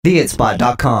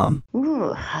theitspot.com.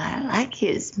 Ooh, I like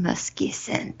his musky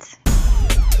scent.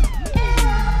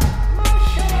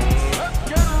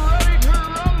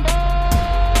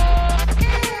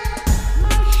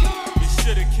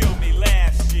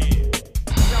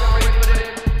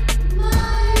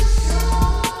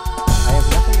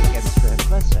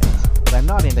 I'm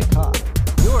not into cock.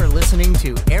 You're listening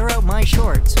to Air Out My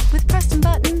Shorts With Preston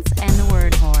Buttons and the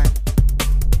word whore.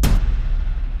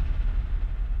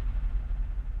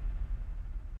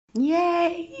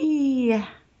 Yay!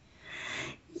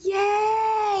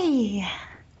 Yay!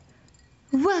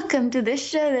 Welcome to the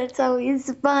show that's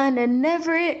always fun and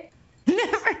never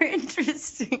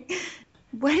interesting.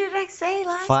 What did I say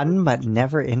last Fun but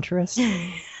never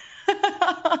interesting?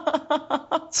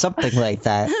 Something like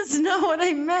that. That's not what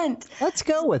I meant. Let's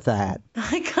go with that.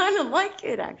 I kind of like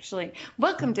it, actually.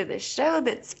 Welcome to the show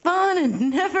that's fun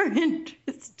and never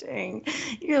interesting.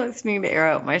 You're listening to Air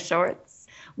Out My Shorts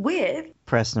with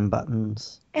Preston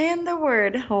Buttons. And the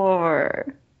word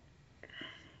whore.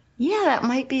 Yeah, that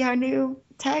might be our new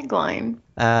tagline.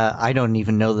 I don't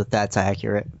even know that that's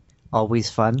accurate.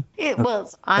 Always fun? It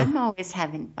was. I'm always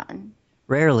having fun.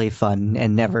 Rarely fun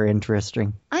and never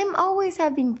interesting. I'm always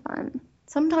having fun.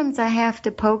 Sometimes I have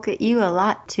to poke at you a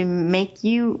lot to make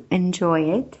you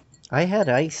enjoy it. I had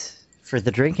ice for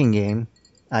the drinking game.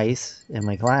 Ice in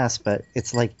my glass, but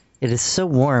it's like, it is so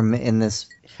warm in this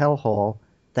hellhole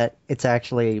that it's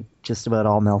actually just about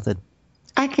all melted.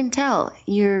 I can tell.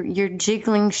 You're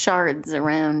jiggling shards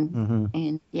around,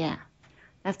 and yeah,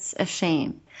 that's a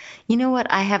shame. You know what?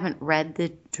 I haven't read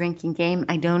the drinking game.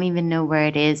 I don't even know where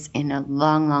it is in a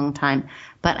long, long time,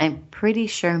 but I'm pretty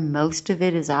sure most of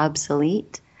it is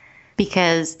obsolete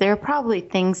because there are probably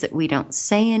things that we don't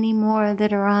say anymore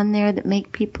that are on there that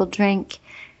make people drink,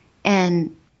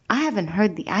 and I haven't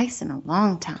heard the ice in a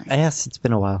long time. Yes, it's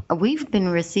been a while. We've been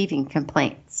receiving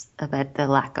complaints about the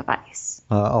lack of ice.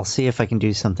 I'll see if I can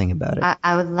do something about it.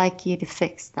 I would like you to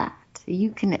fix that.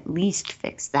 You can at least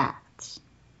fix that.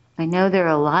 I know there are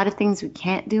a lot of things we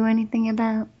can't do anything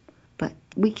about, but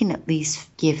we can at least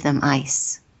give them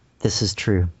ice. This is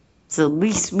true. So the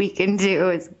least we can do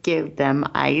is give them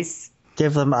ice.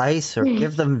 Give them ice or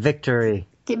give them victory.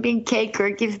 Give me cake or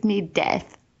give me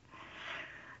death.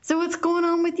 So what's going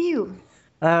on with you?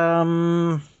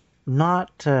 Well,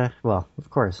 of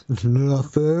course.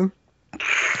 Nothing.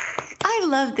 I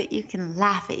love that you can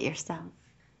laugh at yourself.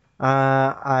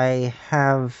 I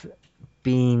have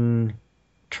been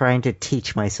trying to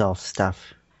teach myself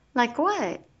stuff. Like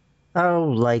what? Oh,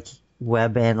 like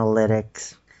web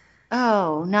analytics.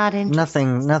 Oh, not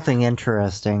interesting. Nothing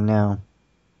interesting, no.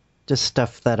 Just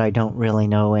stuff that I don't really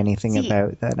know anything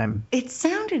about that I'm... It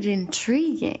sounded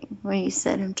intriguing when you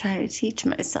said I'm trying to teach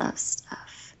myself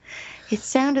stuff. It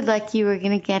sounded like you were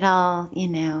going to get all,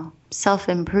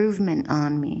 self-improvement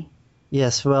on me.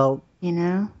 Yes, well...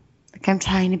 Like I'm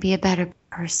trying to be a better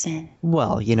person.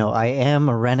 Well, I am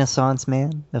a Renaissance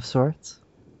man of sorts.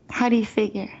 How do you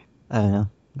figure? I don't know.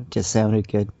 It just sounded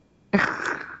good.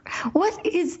 What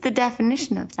is the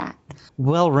definition of that?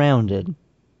 Well-rounded.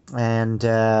 And,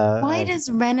 Why does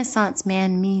Renaissance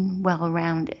man mean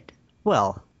well-rounded?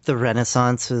 Well, the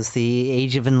Renaissance was the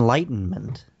age of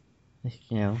enlightenment.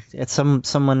 It's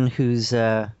someone who's,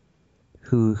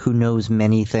 who knows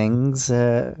many things,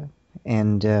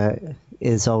 and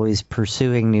is always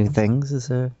pursuing new things is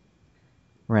a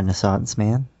Renaissance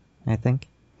man, I think.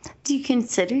 Do you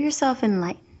consider yourself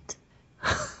enlightened?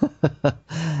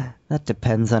 That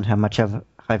depends on how much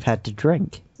I've had to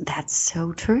drink. That's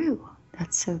so true.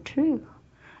 That's so true.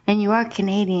 And you are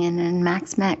Canadian, and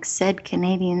Max said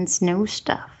Canadians know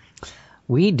stuff.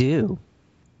 We do.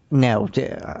 Now,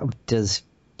 does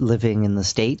living in the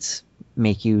States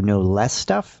make you know less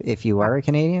stuff if you are a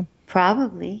Canadian?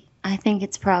 Probably. I think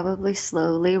it's probably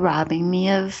slowly robbing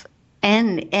me of...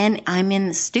 And I'm in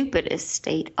the stupidest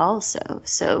state also,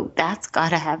 so that's got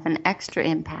to have an extra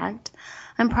impact.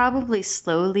 I'm probably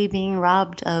slowly being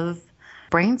robbed of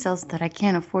brain cells that I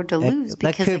can't afford to lose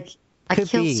because I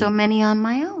killed so many on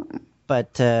my own.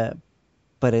 But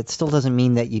it still doesn't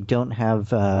mean that you don't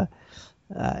have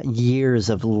years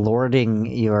of lording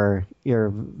your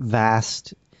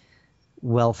vast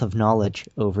wealth of knowledge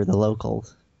over the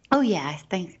locals. Oh yeah,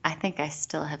 I think I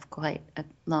still have quite a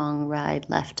long ride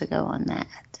left to go on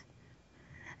that.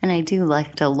 And I do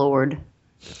like to lord.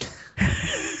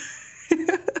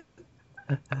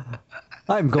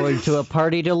 I'm going to a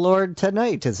party to lord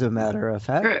tonight, as a matter of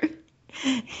fact.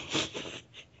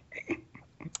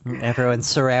 Everyone's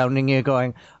surrounding you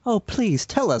going, "Oh, please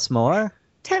tell us more."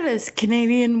 Tell us,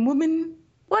 Canadian woman,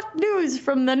 what news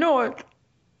from the north?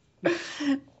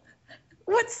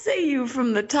 What say you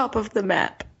from the top of the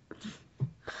map?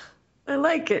 I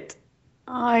like it.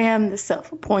 I am the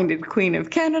self-appointed Queen of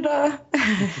Canada,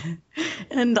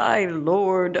 and I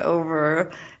lord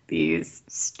over these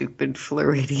stupid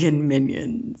Floridian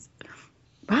minions.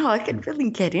 Wow, I could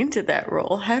really get into that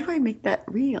role. How do I make that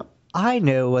real? I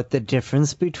know what the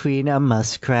difference between a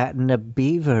muskrat and a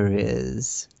beaver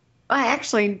is. I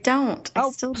actually don't.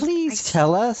 Please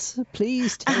tell us.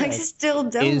 Please tell I us. still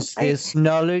don't. Is this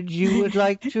knowledge you would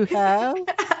like to have?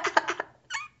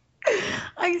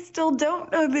 I still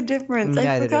don't know the difference.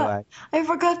 Neither do I. I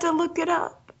forgot to look it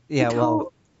up. Yeah,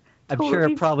 well, I'm sure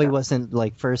it probably wasn't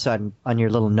like first on your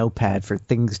little notepad for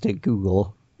things to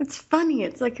Google. It's funny.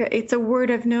 It's like it's a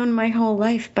word I've known my whole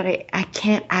life, but I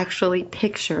can't actually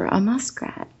picture a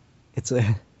muskrat. It's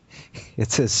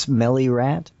a smelly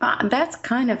rat. That's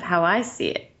kind of how I see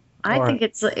it. I think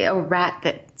it's a rat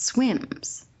that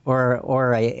swims.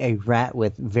 Or a rat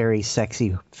with very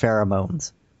sexy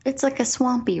pheromones. It's like a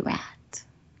swampy rat.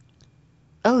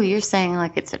 Oh, you're saying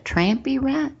like it's a trampy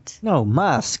rat? No,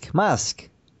 musk.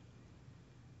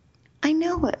 I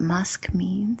know what musk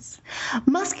means.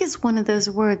 Musk is one of those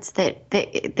words that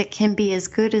can be as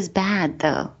good as bad,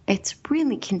 though. It's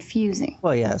really confusing.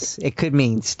 Well, yes. It could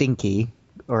mean stinky,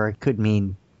 or it could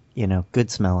mean,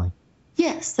 good smelling.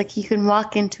 Yes, like you can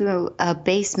walk into a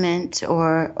basement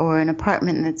or an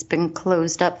apartment that's been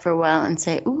closed up for a while and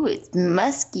say, "Ooh, it's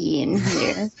musky in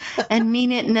here," and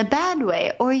mean it in a bad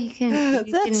way. Or you can...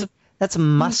 That's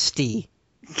musty.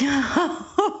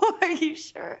 Are you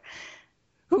sure?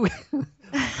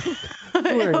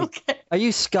 Okay. Are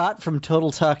you Scott from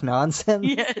Total Talk Nonsense?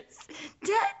 Yes.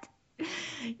 Dad.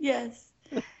 Yes.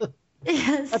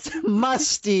 Yes. That's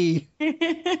musty.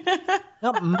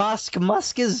 Not musk.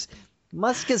 Musk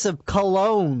is a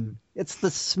cologne. It's the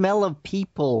smell of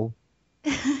people.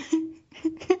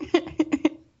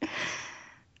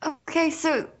 Okay,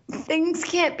 so things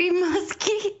can't be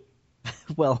musky?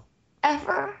 Well,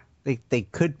 ever? They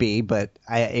could be, but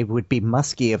it would be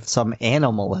musky if some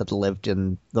animal had lived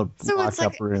in the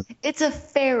locked-up room. It's a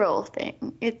feral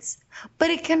thing. But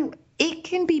it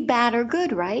can be bad or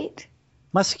good, right?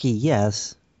 Musky,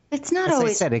 yes. It's not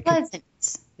always pleasant.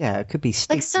 Yeah, it could be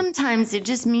stinky. Like sometimes it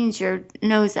just means your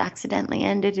nose accidentally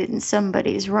ended in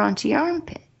somebody's raunchy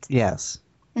armpit. Yes.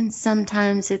 And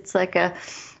sometimes it's like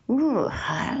ooh,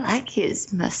 I like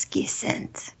his musky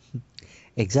scent.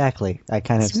 Exactly. I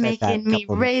kind of said that. It's making me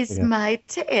raise my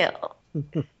tail.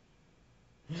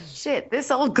 Shit,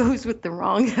 this all goes with the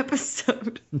wrong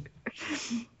episode.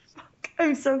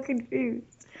 I'm so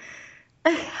confused.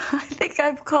 I think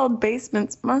I've called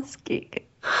basements musky.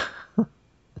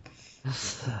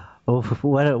 Oh,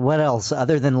 what else?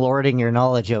 Other than lording your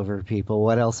knowledge over people,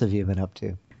 what else have you been up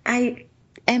to? I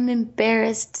am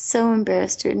embarrassed, so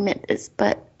embarrassed to admit this,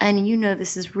 and you know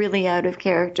this is really out of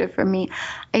character for me.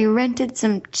 I rented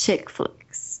some chick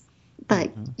flicks.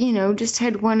 Like, just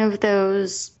had one of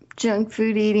those junk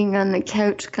food eating on the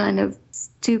couch kind of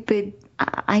stupid,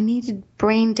 I needed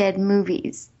brain dead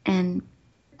movies. And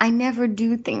I never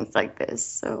do things like this,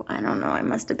 so I don't know. I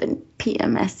must have been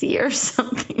PMSy or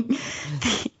something.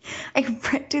 I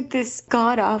rented this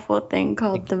god-awful thing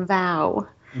called The Vow.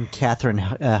 And Katherine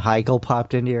Heigl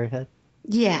popped into your head?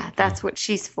 Yeah, that's what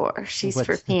she's for. She's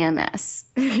for PMS.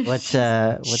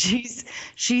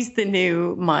 She's the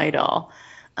new My Doll.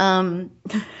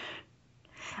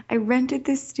 I rented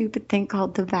this stupid thing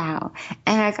called The Vow,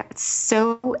 and I got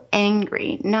so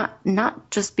angry,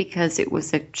 not just because it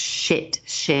was a shit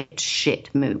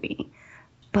movie,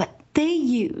 but they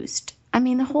used,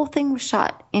 the whole thing was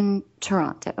shot in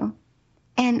Toronto,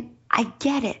 and I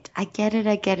get it.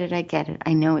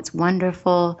 I know it's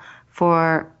wonderful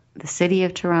for the city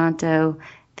of Toronto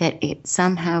that it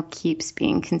somehow keeps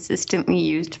being consistently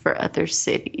used for other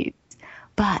cities,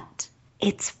 but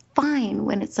it's fine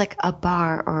when it's like a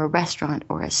bar or a restaurant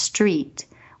or a street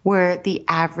where the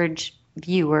average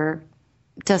viewer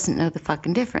doesn't know the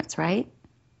fucking difference, right?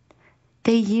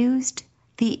 They used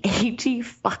the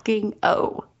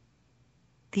AGO,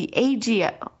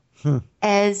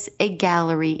 as a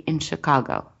gallery in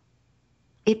Chicago.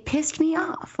 It pissed me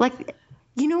off. Like,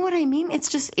 you know what I mean?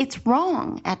 It's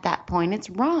wrong at that point. It's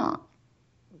wrong.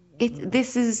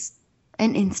 This is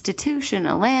an institution,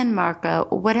 a landmark,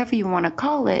 whatever you want to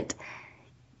call it.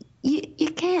 You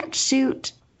can't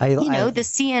shoot, the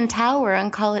CN Tower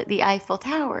and call it the Eiffel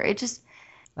Tower.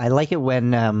 I like it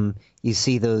when you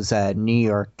see those New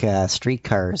York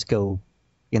streetcars go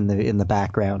in the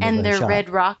background. And their red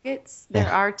rockets, their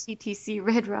RTTC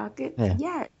red rockets. Yeah.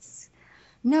 Yes.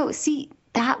 No, see,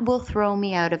 that will throw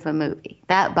me out of a movie.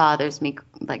 That bothers me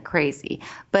like crazy.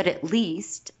 But at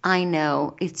least I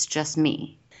know it's just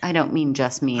me. I don't mean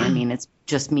just me. I mean, it's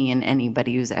just me and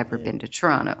anybody who's ever been to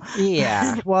Toronto.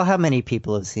 Yeah. Well, how many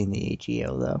people have seen the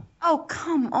AGO, though? Oh,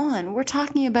 come on. We're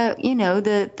talking about,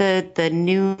 the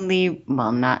newly,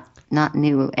 well, not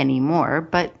new anymore,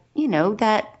 but,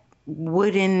 that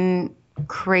wooden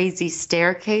crazy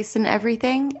staircase and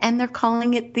everything. And they're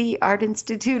calling it the Art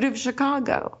Institute of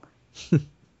Chicago.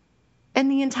 And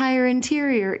the entire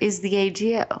interior is the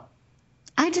AGO.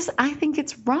 I think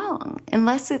it's wrong.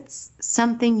 Unless it's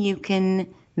something you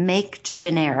can make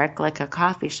generic, like a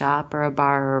coffee shop or a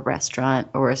bar or a restaurant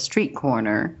or a street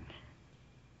corner.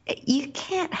 You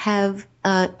can't have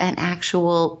an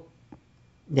actual...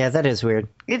 Yeah, that is weird.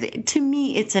 To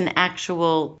me, it's an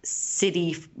actual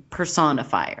city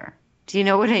personifier. Do you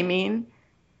know what I mean?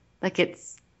 Like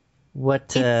it's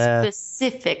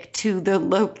specific to the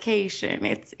location.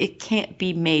 It can't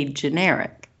be made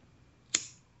generic.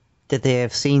 Did they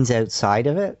have scenes outside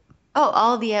of it? Oh,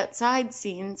 all the outside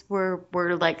scenes were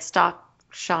like stock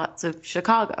shots of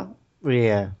Chicago.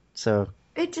 Yeah, so...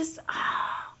 It just...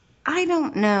 I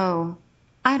don't know.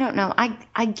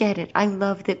 I get it. I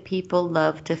love that people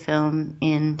love to film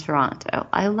in Toronto.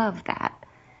 I love that.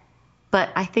 But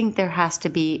I think there has to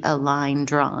be a line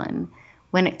drawn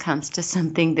when it comes to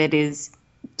something that is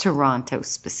Toronto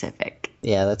specific.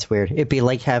 Yeah, that's weird. It'd be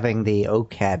like having the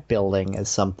OCAD building as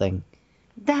something.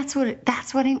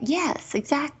 Yes,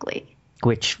 exactly.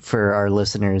 Which, for our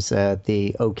listeners,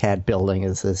 the OCAD building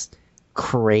is this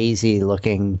crazy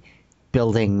looking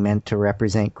building meant to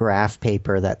represent graph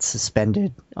paper that's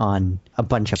suspended on a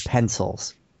bunch of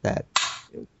pencils. That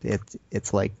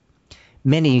it's like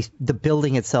the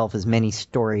building itself is many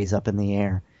stories up in the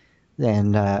air,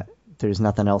 and there's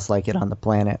nothing else like it on the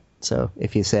planet. So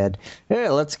if you said, hey,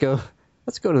 let's go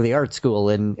to the art school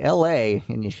in LA,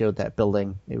 and you showed that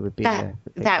building, it would be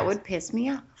that would piss me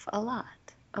off a lot.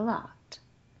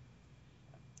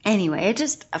 Anyway, it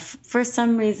just, for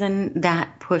some reason,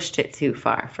 that pushed it too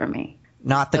far for me.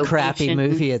 Not the crappy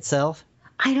movie itself?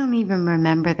 I don't even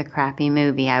remember the crappy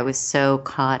movie. I was so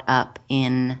caught up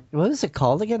in... What was it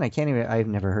called again? I've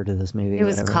never heard of this movie. It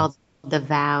was called The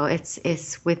Vow.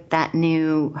 It's with that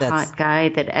new hot guy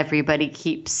that everybody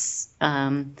keeps...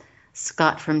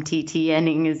 Scott from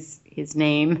TTNing his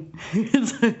name.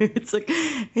 It's like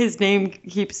his name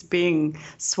keeps being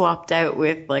swapped out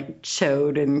with like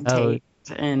Chode and Tate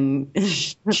and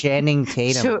Channing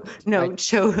Tatum.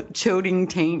 Choding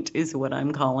Taint is what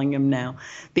I'm calling him now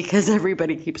because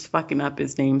everybody keeps fucking up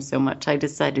his name so much. I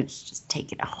decided to just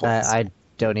take it a whole. I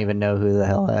don't even know who the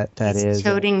hell that is.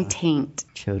 Choding Taint.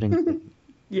 Choding Taint.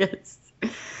 Yes.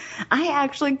 I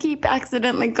actually keep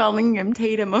accidentally calling him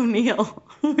Tatum O'Neal,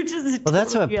 which is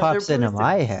that's what pops into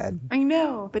my head. I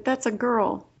know, but that's a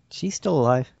girl. She's still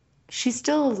alive. She's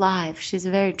still alive. She's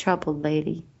a very troubled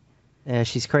lady. Yeah,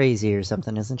 she's crazy or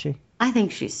something, isn't she? I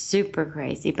think she's super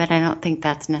crazy, but I don't think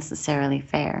that's necessarily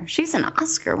fair. She's an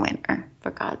Oscar winner,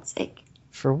 for God's sake.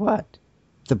 For what?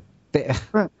 The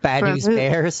Bad News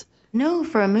Bears? No,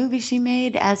 for a movie she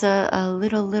made as a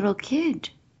little kid.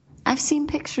 I've seen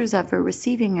pictures of her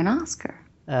receiving an Oscar.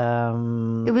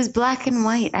 It was black and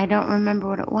white. I don't remember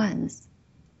what it was.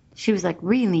 She was like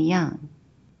really young.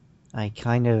 I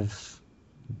kind of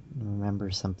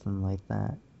remember something like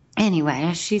that.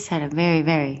 Anyway, she's had a very,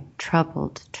 very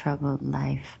troubled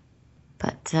life.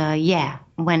 But yeah,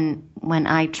 when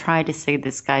I try to say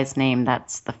this guy's name,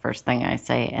 that's the first thing I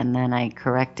say, and then I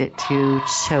correct it to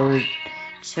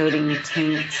Choding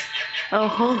Taint. Oh,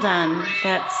 hold on.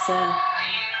 That's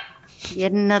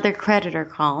yet another creditor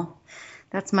call.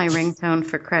 That's my ringtone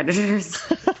for creditors.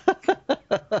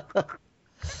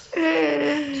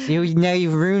 Now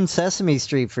you've ruined Sesame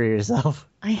Street for yourself.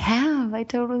 I have. I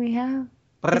totally have.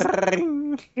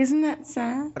 Isn't that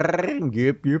sad?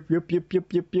 Yep.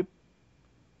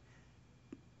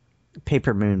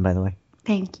 Paper Moon, by the way.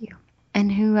 Thank you.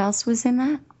 And who else was in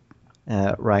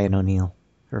that? Ryan O'Neal,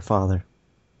 her father.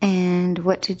 And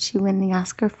what did she win the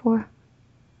Oscar for?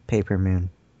 Paper Moon.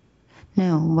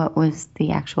 No, what was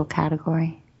the actual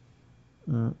category?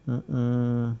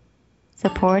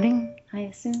 Supporting, I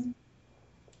assume?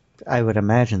 I would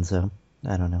imagine so.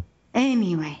 I don't know.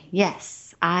 Anyway,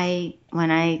 yes. When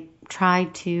I try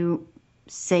to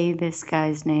say this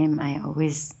guy's name, I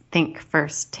always think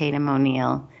first Tatum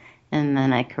O'Neal, and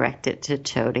then I correct it to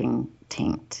Choding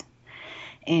Taint.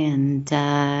 And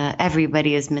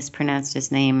everybody has mispronounced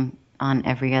his name on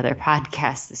every other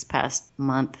podcast this past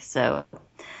month, so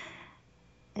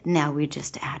now we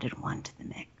just added one to the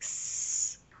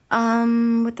mix.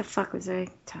 What the fuck was I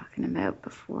talking about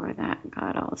before that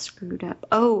got all screwed up?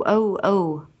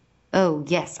 Oh. Oh,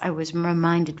 yes, I was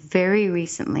reminded very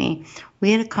recently.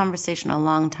 We had a conversation a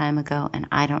long time ago, and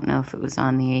I don't know if it was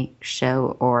on the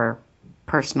show or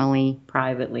personally,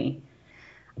 privately.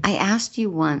 I asked you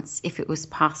once if it was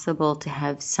possible to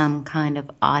have some kind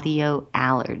of audio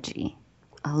allergy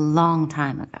a long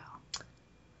time ago.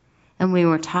 And we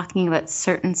were talking about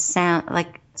certain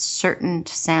certain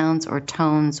sounds or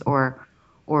tones or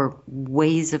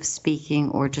ways of speaking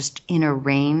or just in a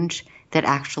range that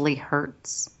actually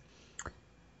hurts.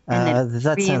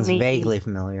 That sounds vaguely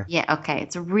familiar. Yeah, okay.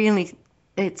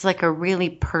 It's like a really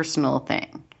personal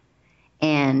thing.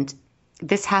 And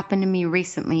this happened to me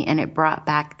recently, and it brought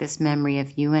back this memory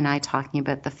of you and I talking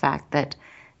about the fact that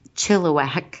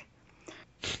Chilliwack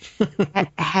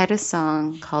had a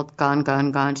song called Gone,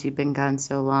 Gone, Gone, She'd Been Gone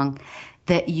So Long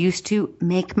that used to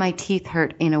make my teeth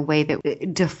hurt in a way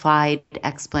that defied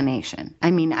explanation.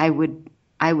 I mean, I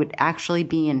would actually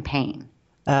be in pain.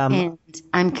 And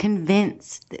I'm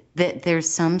convinced that there's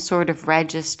some sort of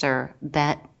register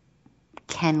that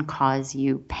can cause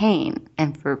you pain.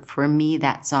 And for me,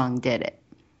 that song did it.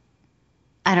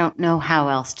 I don't know how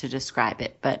else to describe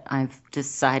it, but I've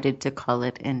decided to call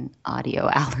it an audio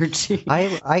allergy.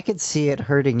 I could see it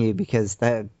hurting you because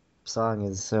that song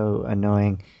is so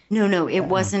annoying. No, it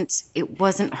wasn't. It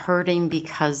wasn't hurting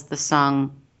because the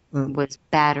song was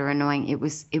bad or annoying. It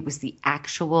was the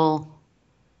actual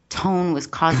tone was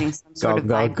causing some sort of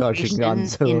vibration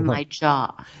in my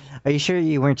jaw. Are you sure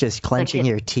you weren't just clenching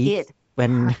your teeth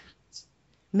when?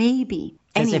 Maybe.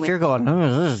 Because anyway, if you're going,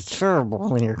 oh, this is terrible,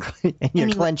 when you're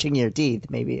clenching your teeth,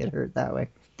 maybe it hurt that way.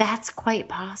 That's quite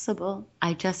possible.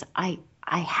 I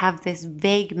have this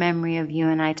vague memory of you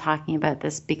and I talking about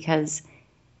this because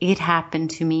it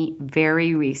happened to me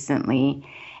very recently,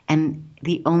 and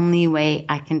the only way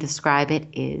I can describe it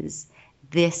is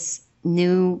this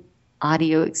new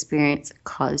audio experience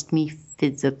caused me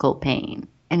physical pain.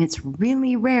 And it's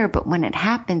really rare, but when it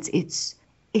happens,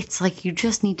 it's like you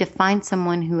just need to find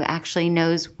someone who actually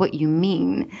knows what you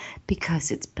mean because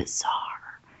it's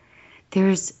bizarre.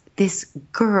 There's this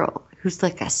girl who's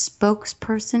like a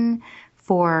spokesperson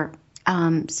for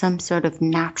some sort of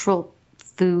natural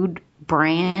food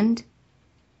brand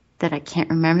that I can't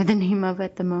remember the name of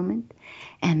at the moment.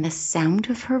 And the sound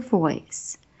of her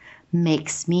voice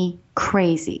makes me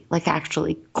crazy, like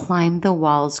actually climb the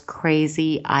walls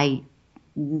crazy. I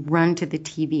run to the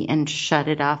TV and shut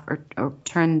it off or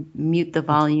mute the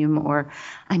volume, or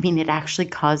I mean, it actually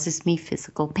causes me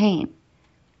physical pain.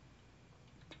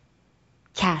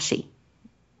 Cashy.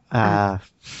 Yeah,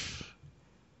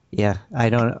 I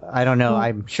don't know.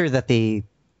 I'm sure that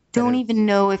don't even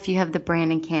know if you have the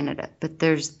brand in Canada, but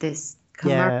there's this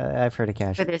commercial. Yeah, I've heard of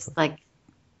Cashy. For this like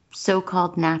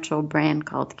so-called natural brand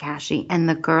called Cashy, and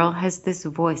the girl has this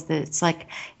voice that it's like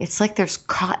there's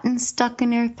cotton stuck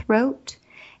in her throat,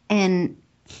 and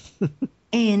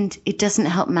it doesn't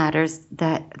help matters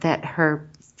that her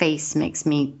face makes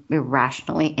me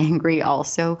irrationally angry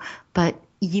also. But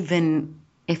even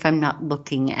if I'm not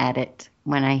looking at it,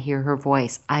 when I hear her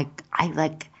voice, I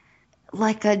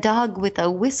like a dog with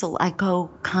a whistle, I go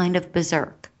kind of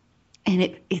berserk.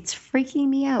 And it's freaking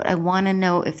me out. I want to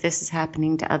know if this is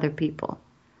happening to other people.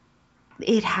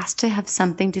 It has to have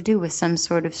something to do with some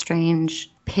sort of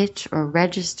strange pitch or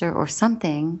register or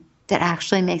something that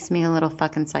actually makes me a little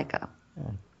fucking psycho.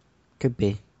 Could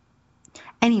be.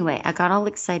 Anyway, I got all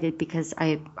excited because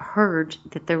I heard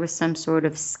that there was some sort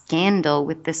of scandal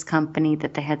with this company,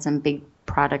 that they had some big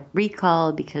product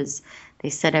recall because they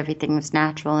said everything was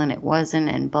natural and it wasn't,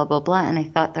 and blah, blah, blah. And I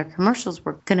thought their commercials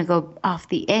were going to go off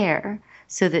the air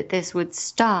so that this would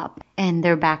stop, and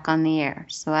they're back on the air.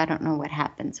 So I don't know what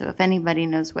happened. So if anybody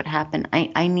knows what happened,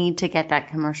 I need to get that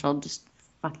commercial just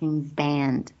fucking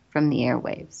banned from the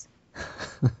airwaves.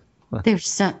 There's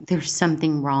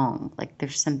something wrong. Like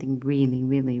there's something really,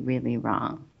 really, really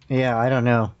wrong. Yeah, I don't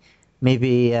know.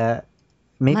 Maybe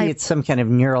it's some kind of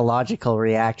neurological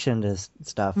reaction to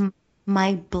stuff.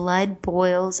 My blood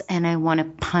boils and I want to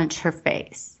punch her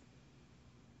face.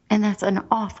 And that's an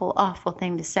awful, awful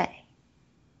thing to say.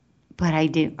 But I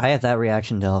do. I have that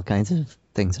reaction to all kinds of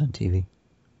things on TV.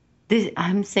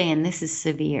 I'm saying this is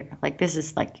severe. Like this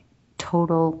is like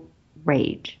total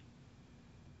rage.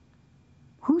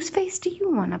 Whose face do you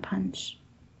want to punch?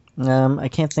 I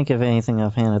can't think of anything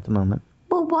offhand at the moment.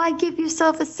 Well, why give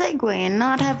yourself a segue and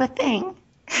not have a thing?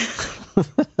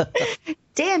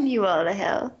 Damn you all to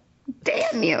hell.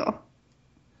 Damn you.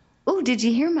 Oh, did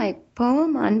you hear my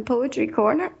poem on Poetry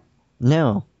Corner?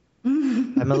 No.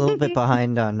 I'm a little bit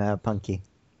behind on Punky.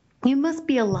 You must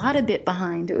be a bit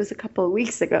behind. It was a couple of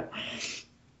weeks ago.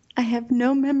 I have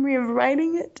no memory of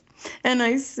writing it, and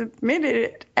I submitted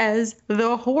it as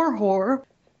the whore.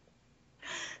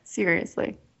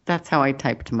 Seriously, that's how I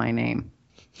typed my name.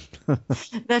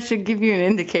 That should give you an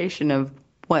indication of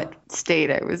what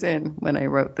state I was in when I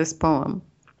wrote this poem.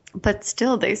 But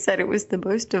still, they said it was the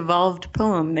most evolved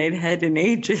poem they'd had in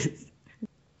ages.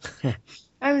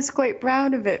 I was quite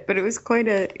proud of it, but it was quite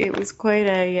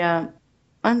a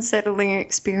unsettling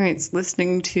experience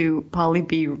listening to Polly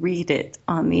B read it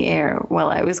on the air while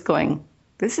I was going,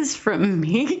 "This is from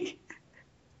me."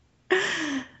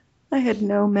 I had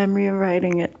no memory of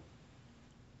writing it.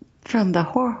 From the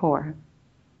whore.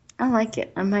 I like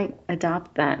it. I might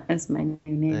adopt that as my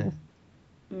new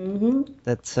name.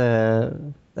 That's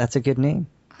a good name.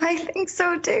 I think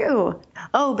so too.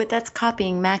 Oh, but that's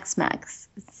copying Max.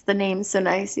 It's the name so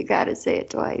nice you gotta say it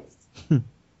twice.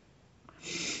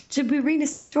 Should we read a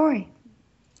story?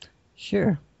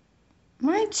 Sure.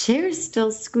 My chair's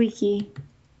still squeaky.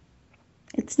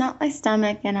 It's not my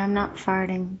stomach and I'm not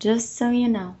farting, just so you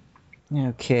know.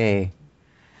 Okay.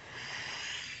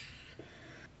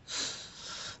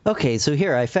 Okay, so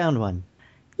here, I found one.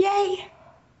 Yay!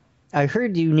 I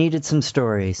heard you needed some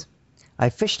stories. I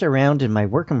fished around in my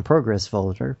work in progress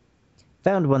folder,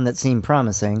 found one that seemed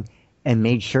promising, and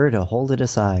made sure to hold it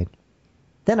aside.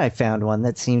 Then I found one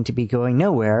that seemed to be going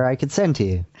nowhere I could send to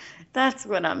you. That's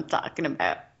what I'm talking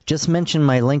about. Just mention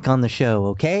my link on the show,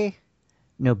 okay?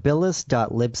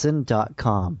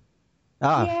 Nobilis.libsyn.com.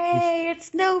 Yay,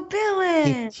 it's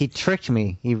Nobilis! He tricked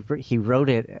me. He wrote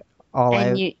it all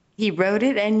out. He wrote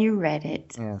it and you read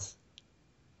it. Yes.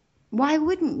 Why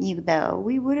wouldn't you, though?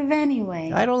 We would have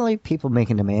anyway. I don't like people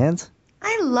making demands.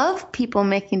 I love people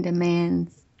making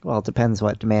demands. Well, it depends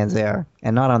what demands they are,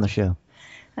 and not on the show.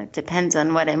 It depends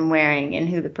on what I'm wearing and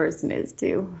who the person is,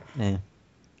 too. Yeah.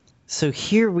 So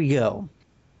here we go.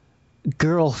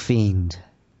 Girl Fiend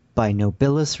by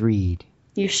Nobilis Reed.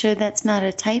 You sure that's not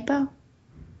a typo?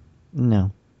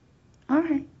 No. All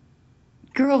right.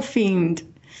 Girl Fiend.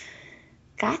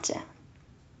 Gotcha.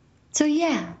 So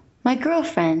yeah, my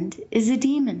girlfriend is a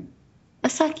demon. A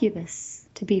succubus,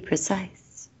 to be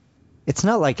precise. It's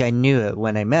not like I knew it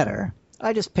when I met her.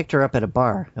 I just picked her up at a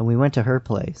bar, and we went to her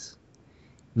place.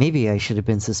 Maybe I should have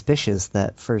been suspicious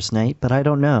that first night, but I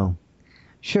don't know.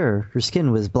 Sure, her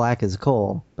skin was black as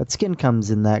coal, but skin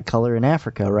comes in that color in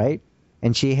Africa, right?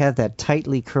 And she had that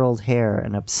tightly curled hair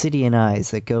and obsidian eyes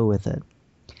that go with it.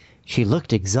 She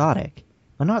looked exotic,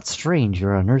 but not strange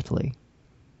or unearthly.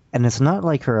 And it's not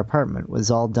like her apartment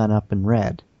was all done up in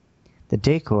red. The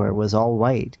decor was all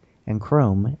white and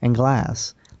chrome and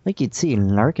glass, like you'd see in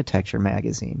an architecture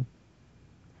magazine.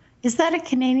 Is that a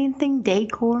Canadian thing,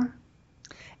 decor?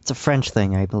 It's a French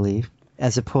thing, I believe.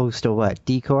 As opposed to what?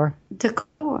 Decor?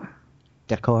 Decor.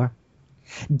 Decor?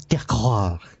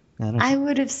 Decor. I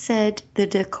would have said the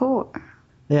decor.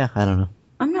 Yeah, I don't know.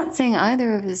 I'm not saying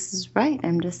either of us is right.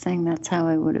 I'm just saying that's how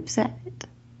I would have said it.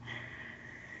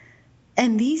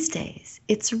 And these days,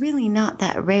 it's really not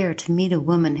that rare to meet a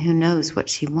woman who knows what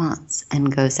she wants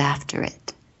and goes after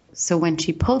it. So when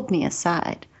she pulled me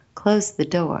aside, closed the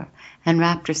door, and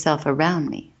wrapped herself around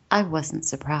me, I wasn't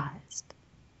surprised.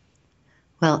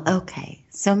 Well, okay,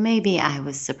 so maybe I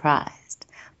was surprised,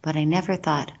 but I never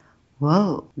thought,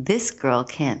 whoa, this girl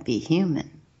can't be human.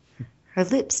 Her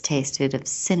lips tasted of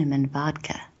cinnamon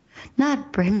vodka,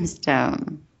 not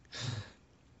brimstone.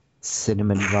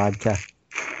 Cinnamon vodka.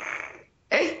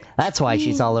 That's why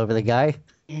she's all over the guy.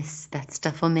 Yes, that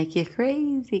stuff will make you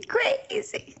crazy,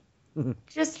 crazy.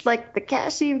 Just like the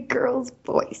cashier girl's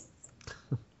voice.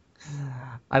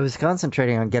 I was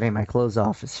concentrating on getting my clothes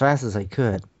off as fast as I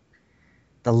could.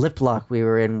 The lip lock we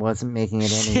were in wasn't making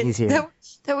it any easier.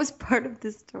 That was part of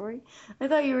the story. I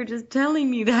thought you were just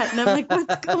telling me that, and I'm like,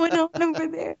 what's going on over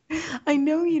there? I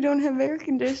know you don't have air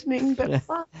conditioning, but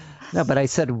fuck. No, but I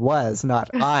said was, not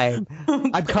I.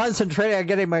 I'm concentrating on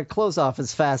getting my clothes off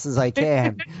as fast as I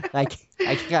can. I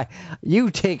can't. You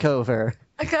take over.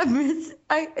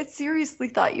 I seriously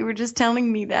thought you were just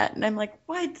telling me that, and I'm like,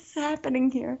 what's happening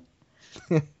here?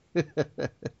 The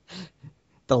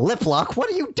lip lock? What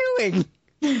are you doing?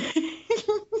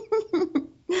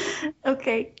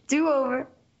 Okay, do over.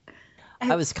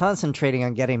 I was concentrating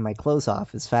on getting my clothes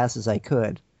off as fast as I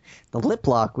could. The lip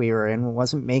lock we were in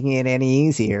wasn't making it any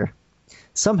easier.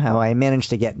 Somehow I managed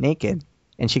to get naked,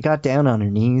 and she got down on her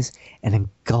knees and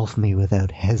engulfed me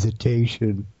without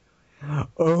hesitation.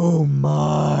 Oh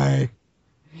my!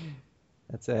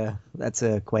 That's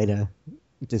quite a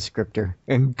descriptor.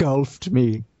 Engulfed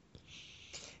me.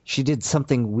 She did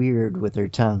something weird with her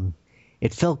tongue.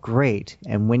 It felt great,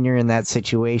 and when you're in that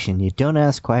situation, you don't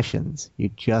ask questions. You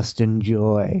just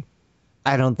enjoy.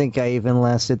 I don't think I even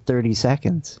lasted 30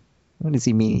 seconds. What does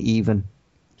he mean, even?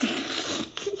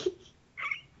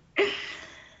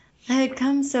 I had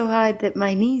come so hard that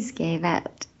my knees gave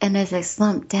out, and as I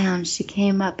slumped down, she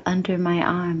came up under my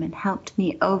arm and helped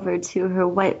me over to her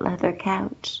white leather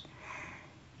couch.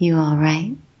 "You all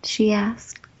right?" she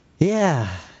asked. Yeah.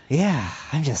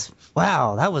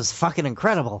 Wow, that was fucking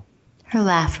incredible. Her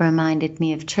laugh reminded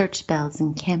me of church bells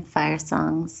and campfire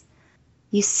songs.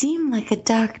 "You seem like a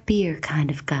dark beer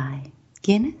kind of guy.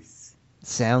 Guinness?"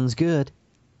 Sounds good.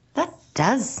 That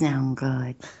does sound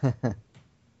good.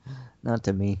 Not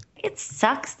to me. It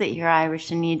sucks that you're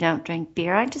Irish and you don't drink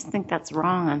beer. I just think that's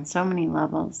wrong on so many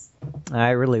levels.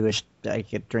 I really wish I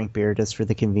could drink beer just for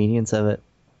the convenience of it.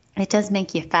 It does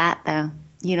make you fat, though.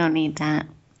 You don't need that.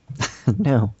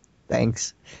 No,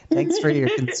 thanks. Thanks for your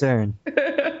concern.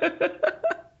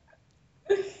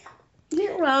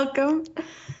 You're welcome.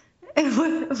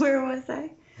 Where was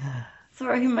I?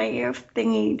 Sorry, my ear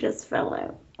thingy just fell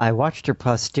out. I watched her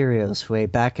posterior sway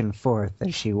back and forth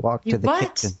as she walked to the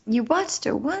kitchen. You watched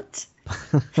her what?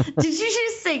 Did you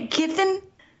just say kitten?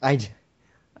 No.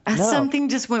 Something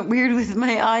just went weird with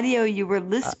my audio. You were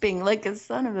lisping like a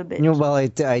son of a bitch. Well,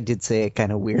 I did say it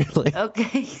kind of weirdly.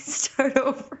 Okay, start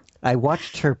over. I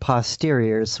watched her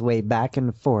posterior sway back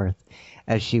and forth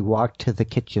as she walked to the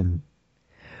kitchen.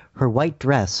 Her white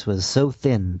dress was so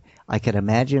thin I could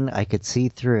imagine I could see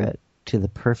through it to the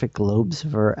perfect lobes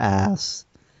of her ass.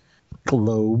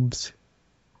 Globes.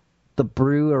 The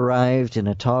brew arrived in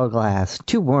a tall glass,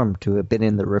 too warm to have been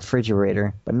in the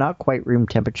refrigerator, but not quite room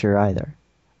temperature either.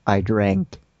 I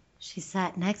drank. She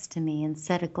sat next to me and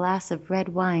set a glass of red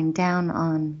wine down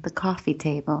on the coffee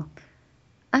table.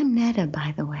 I'm Netta,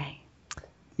 by the way.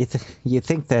 You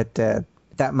think that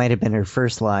that might have been her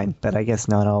first line, but I guess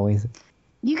not always.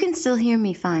 You can still hear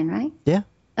me fine, right? Yeah.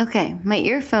 Okay, my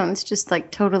earphones just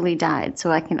totally died, so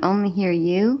I can only hear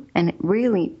you, and it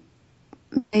really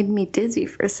made me dizzy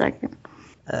for a second.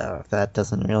 That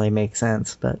doesn't really make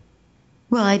sense, but...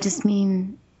 Well, I just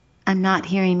mean I'm not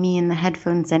hearing me in the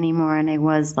headphones anymore, and I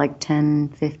was 10,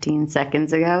 15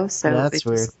 seconds ago, so that's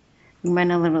weird. Just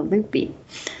went a little loopy.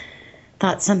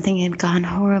 Thought something had gone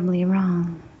horribly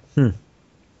wrong.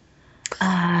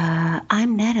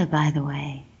 I'm Netta, by the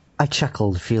way. I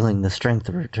chuckled, feeling the strength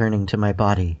returning to my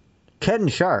body. Ken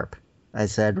Sharp, I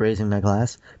said, raising my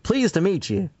glass. Pleased to meet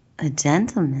you. A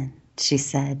gentleman, she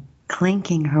said,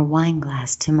 clinking her wine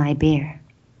glass to my beer.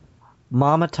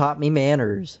 Mama taught me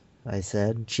manners, I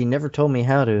said. She never told me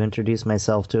how to introduce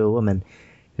myself to a woman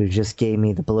who just gave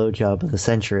me the blowjob of the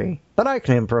century. But I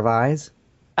can improvise.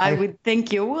 I would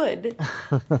think you would.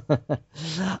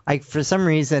 For some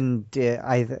reason,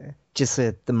 the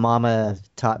mama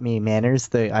taught me manners.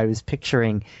 I was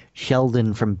picturing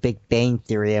Sheldon from Big Bang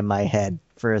Theory in my head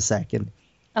for a second.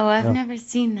 Oh, I've never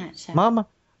seen that show.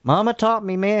 Mama taught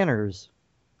me manners.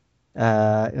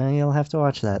 You'll have to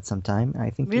watch that sometime. I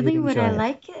think really you would enjoy I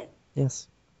like it? Yes.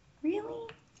 Really?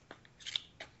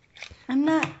 I'm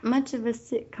not much of a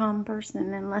sitcom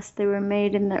person unless they were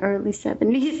made in the early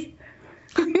 70s.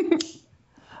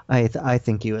 I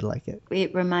think you would like it.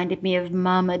 It reminded me of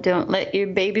Mama, Don't Let Your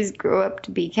Babies Grow Up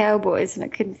to Be Cowboys, and I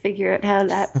couldn't figure out how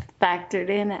that factored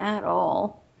in at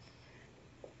all.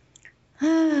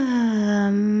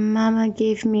 Mama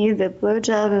gave me the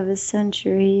blowjob of the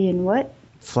century, and what?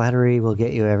 Flattery will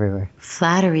get you everywhere.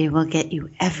 Flattery will get you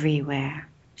everywhere.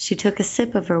 She took a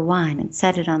sip of her wine and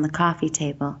set it on the coffee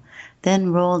table,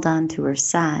 then rolled onto her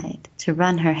side to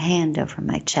run her hand over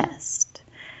my chest.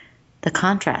 The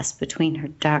contrast between her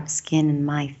dark skin and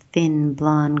my thin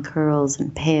blonde curls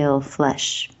and pale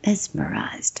flesh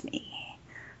mesmerized me.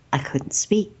 I couldn't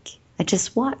speak. I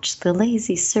just watched the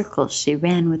lazy circles she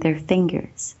ran with her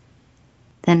fingers.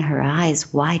 Then her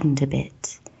eyes widened a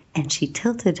bit, and she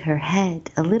tilted her head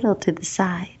a little to the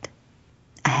side.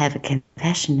 I have a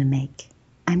confession to make.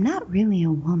 I'm not really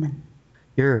a woman.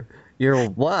 You're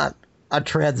what? A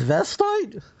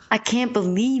transvestite? I can't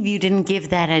believe you didn't give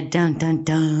that a dun dun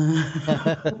dun.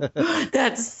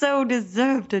 That so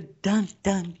deserved a dun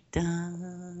dun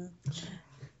dun.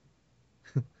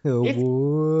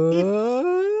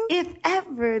 If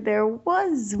ever there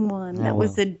was one, that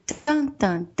was a dun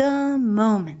dun dun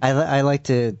moment. I like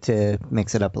to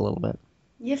mix it up a little bit.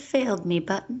 You failed me,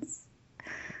 Buttons.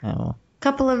 Oh.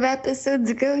 Couple of episodes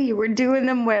ago, you were doing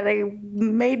them where they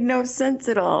made no sense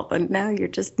at all, but now you're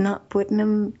just not putting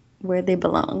them where they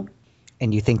belong.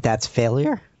 And you think that's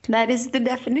failure? That is the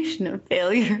definition of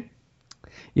failure.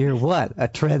 You're what, a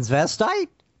transvestite?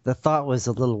 The thought was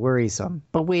a little worrisome,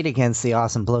 but weighed against the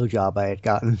awesome blowjob I had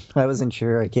gotten. I wasn't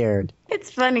sure I cared. It's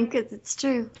funny because it's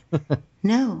true.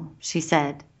 No, she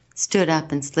said, stood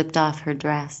up and slipped off her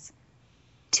dress.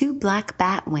 2 black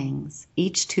bat wings,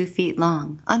 each 2 feet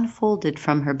long, unfolded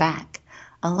from her back,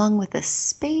 along with a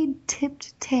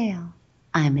spade-tipped tail.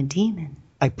 I'm a demon.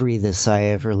 I breathe a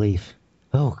sigh of relief.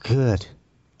 Oh, good.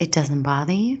 It doesn't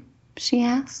bother you? She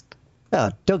asked.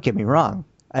 Oh, don't get me wrong.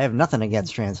 I have nothing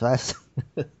against transvestites.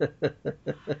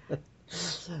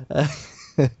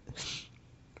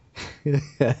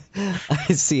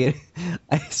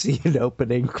 I see an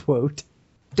opening quote.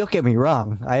 Don't get me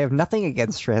wrong. I have nothing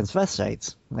against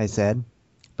transvestites, I said.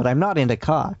 But I'm not into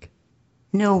cock.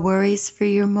 No worries for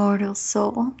your mortal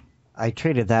soul? I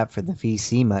traded that for the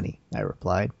VC money, I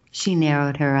replied. She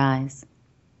narrowed her eyes.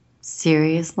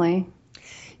 Seriously?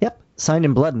 Yep, signed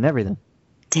in blood and everything.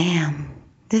 Damn,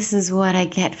 this is what I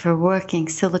get for working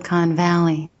Silicon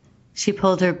Valley. She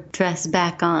pulled her dress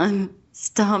back on,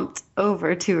 stomped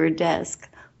over to her desk,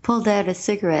 pulled out a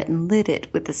cigarette and lit it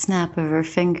with a snap of her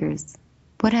fingers.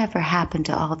 Whatever happened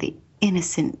to all the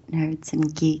innocent nerds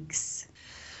and geeks?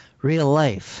 Real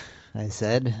life, I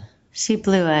said. She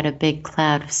blew out a big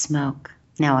cloud of smoke.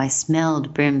 Now I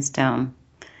smelled brimstone.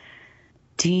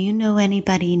 Do you know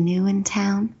anybody new in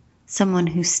town? Someone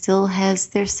who still has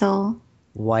their soul?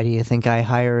 Why do you think I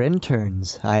hire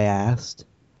interns? I asked.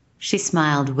 She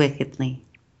smiled wickedly.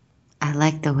 I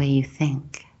like the way you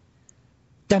think.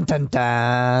 Dun dun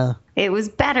dun. It was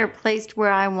better placed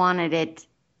where I wanted it.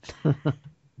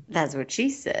 That's what she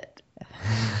said.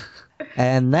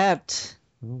 And that...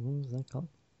 What was that called?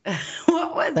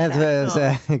 What was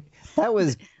that? That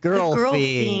was Girl, Girl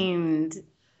Fiend. Fiend.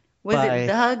 Was it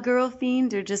The Girl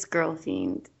Fiend or just Girl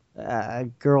Fiend?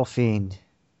 Girl Fiend.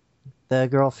 The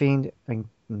Girl Fiend. Girl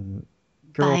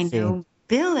By Fiend.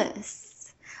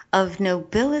 Nobilis. Of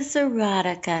Nobilis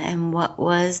Erotica. And what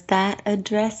was that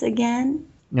address again?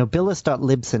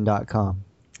 Nobilis.libsyn.com.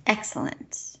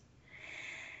 Excellent.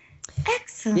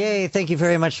 Excellent. Yay, thank you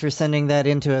very much for sending that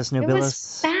in to us, Nobilis. It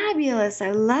was fabulous.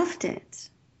 I loved it.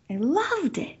 I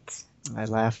loved it. I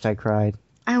laughed, I cried.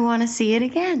 I want to see it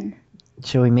again.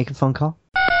 Shall we make a phone call?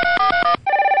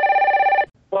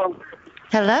 Well,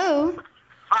 Hello?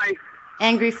 hi.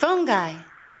 Angry phone guy.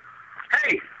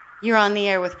 Hey. You're on the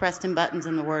air with Preston Buttons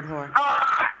and the word whore.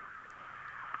 Ah,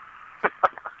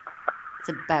 It's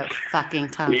about fucking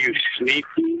time. you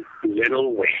sneaky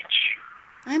little witch.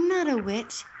 I'm not a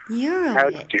witch. You're a How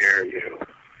witch. dare you?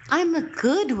 I'm a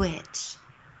good witch.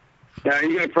 Now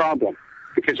you got a problem.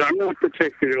 Because I'm not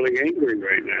particularly angry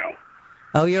right now.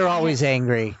 Oh, you're always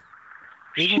angry.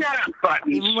 Even, Shut up,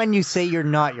 Buttons. even when you say you're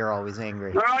not, you're always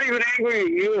angry. I'm not even angry at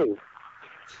you.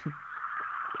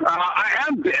 I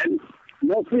have been.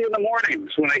 Mostly in the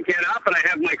mornings when I get up and I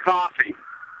have my coffee.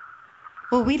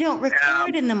 Well, we don't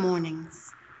record in the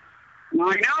mornings.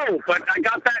 I know, but I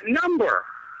got that number.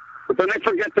 But then I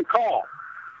forget to call.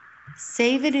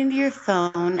 Save it into your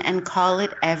phone and call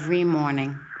it every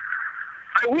morning.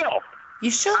 I will. You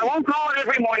should. I won't call it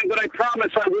every morning, but I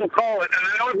promise I will call it. And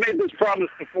I know I've made this promise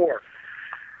before.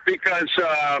 Because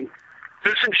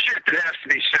there's some shit that has to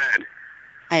be said.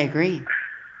 I agree.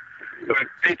 With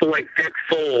people like Dick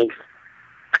Fold.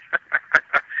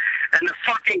 And the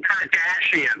fucking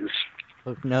Kardashians.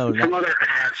 Look, no, And some other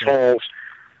assholes.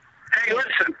 Hey,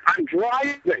 listen, I'm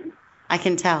driving. I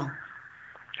can tell.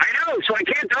 I know, so I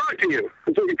can't talk to you.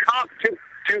 It's like a cop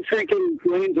two freaking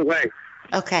lanes away.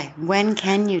 Okay, when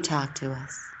can you talk to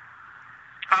us?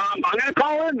 I'm going to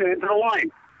call in into the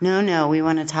line. No, we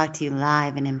want to talk to you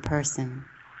live and in person.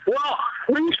 Well,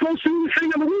 we were supposed to do the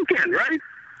thing on the weekend, right?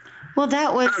 Well,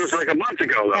 that was like a month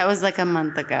ago, though. that was like a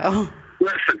month ago.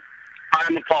 Listen,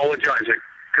 I'm apologizing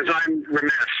because I'm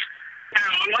remiss. You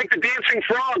know, I'm like the dancing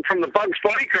frog from the Bugs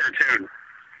Bunny cartoon.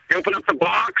 You open up the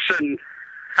box and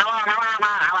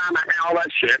all that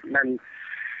shit, and then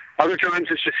other times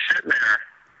it's just sitting there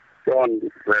going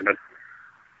ribbon.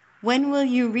 When will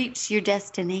you reach your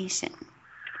destination?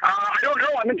 I don't know.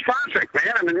 I'm in traffic,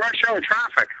 man. I'm in rush hour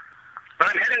traffic. But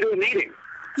I'm heading to a meeting.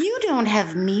 You don't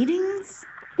have meetings?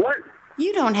 What?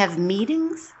 You don't have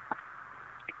meetings?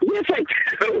 Yes, I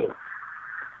do.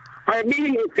 I have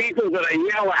meetings with people that I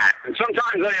yell at. And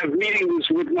sometimes I have meetings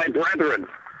with my brethren.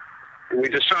 And we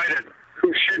decided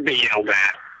who should be yelled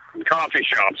at. In coffee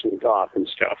shops and talk and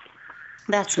stuff.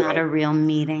 That's not a real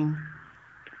meeting.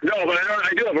 No, but I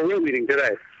do have a real meeting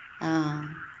today. Oh.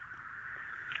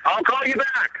 I'll call you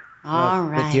back. All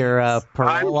right. With your I'm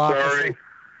parole officer? sorry.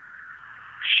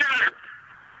 Shut up,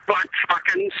 butt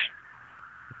fuckins.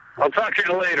 I'll talk to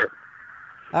you later.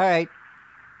 All right.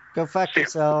 Go fuck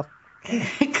yourself.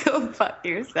 Go fuck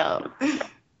yourself.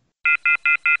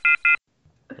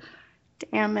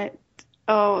 Damn it.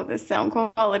 Oh, the sound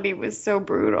quality was so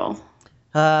brutal.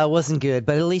 It wasn't good,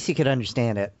 but at least you could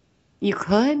understand it. You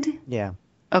could? Yeah.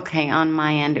 Okay, on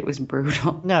my end, it was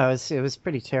brutal. No, it was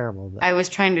pretty terrible. But... I was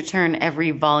trying to turn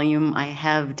every volume I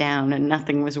have down, and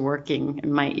nothing was working,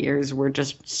 and my ears were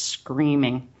just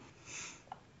screaming.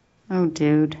 Oh,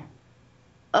 dude.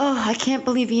 Oh, I can't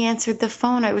believe he answered the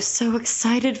phone. I was so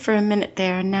excited for a minute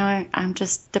there, and now I'm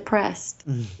just depressed.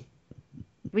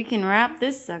 We can wrap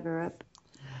this sucker up.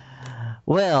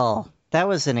 Well, that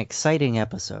was an exciting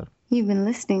episode. You've been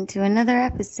listening to another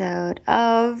episode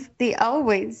of the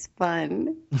always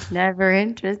fun, never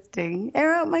interesting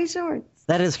Air Out My Shorts.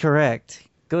 That is correct.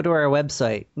 Go to our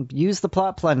website. Use the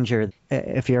plot plunger.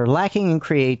 If you're lacking in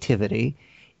creativity,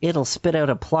 it'll spit out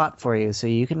a plot for you so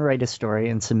you can write a story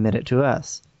and submit it to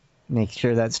us. Make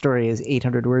sure that story is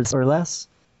 800 words or less.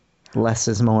 Less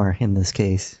is more in this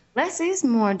case. Less is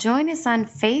more. Join us on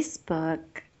Facebook.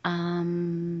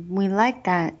 We like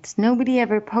that. Nobody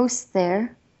ever posts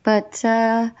there. But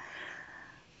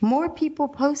more people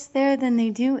post there than they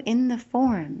do in the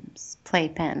forums.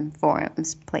 Playpen.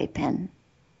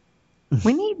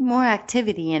 We need more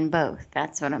activity in both.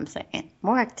 That's what I'm saying.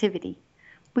 More activity.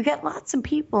 We got lots of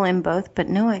people in both, but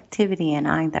no activity in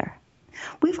either.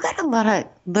 We've got a lot of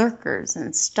lurkers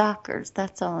and stalkers.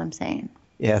 That's all I'm saying.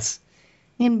 Yes.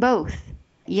 In both.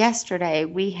 Yesterday,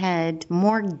 we had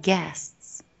more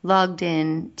guests logged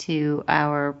in to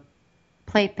our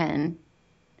Playpen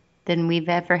than we've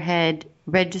ever had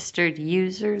registered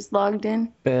users logged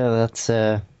in. That's,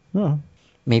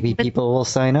 maybe people will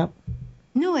sign up.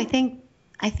 No, I think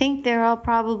they're all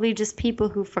probably just people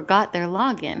who forgot their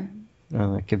login.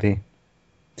 Oh, that could be.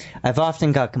 I've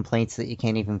often got complaints that you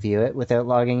can't even view it without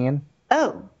logging in.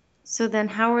 Oh, so then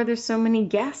how are there so many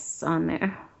guests on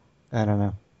there? I don't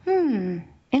know.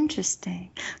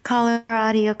 Interesting. Call our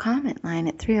audio comment line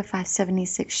at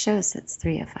 305-76-SHOWS. That's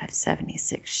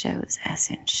 305-76-SHOWS, as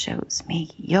in shows me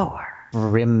your...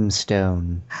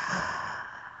 Brimstone.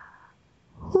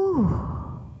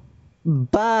 Ooh.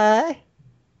 Bye.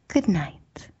 Good night.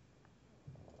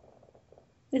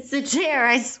 It's the chair,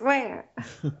 I swear.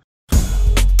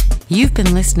 You've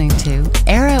been listening to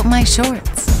Air Out My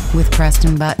Shorts with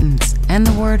Preston Buttons and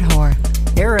the Word Whore.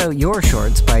 Air out your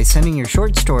shorts by sending your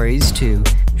short stories to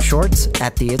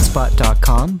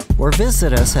shorts@theitspot.com or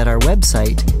visit us at our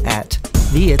website at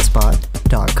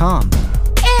theitspot.com.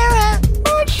 Air out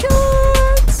my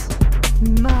shorts!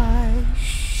 My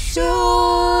shorts!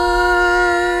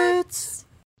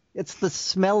 It's the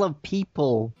smell of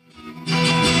people.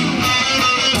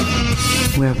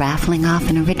 We're raffling off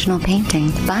an original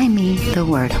painting by me, the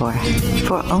Word Whore.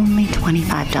 For only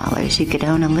 $25, you could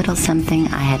own a little something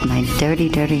I had my dirty,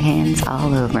 dirty hands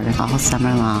all over all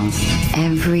summer long.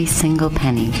 Every single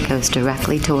penny goes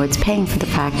directly towards paying for the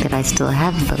fact that I still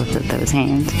have both of those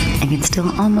hands and can still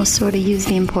almost sort of use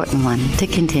the important one to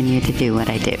continue to do what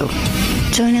I do.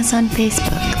 Join us on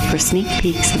Facebook for sneak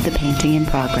peeks of the painting in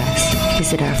progress.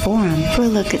 Visit our forum for a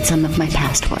look at some of my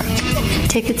past work.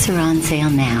 Tickets are on sale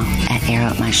now at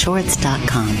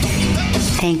airoutmyshorts.com.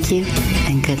 Thank you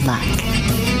and good luck.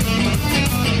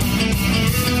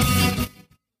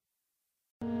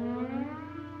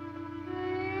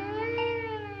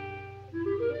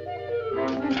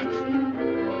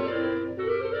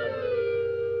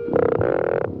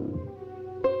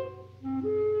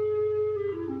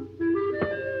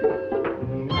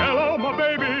 Hello, my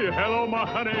baby. Hello, my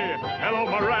honey. Hello,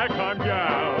 my ragtime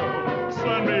gal.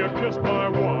 Send me a kiss by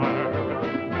wire.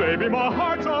 Baby, my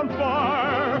heart's on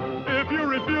fire. If you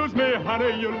refuse me,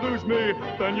 honey, you lose me.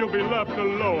 Then you'll be left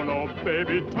alone. Oh,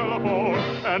 baby, telephone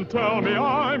and tell me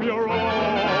I'm your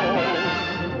own.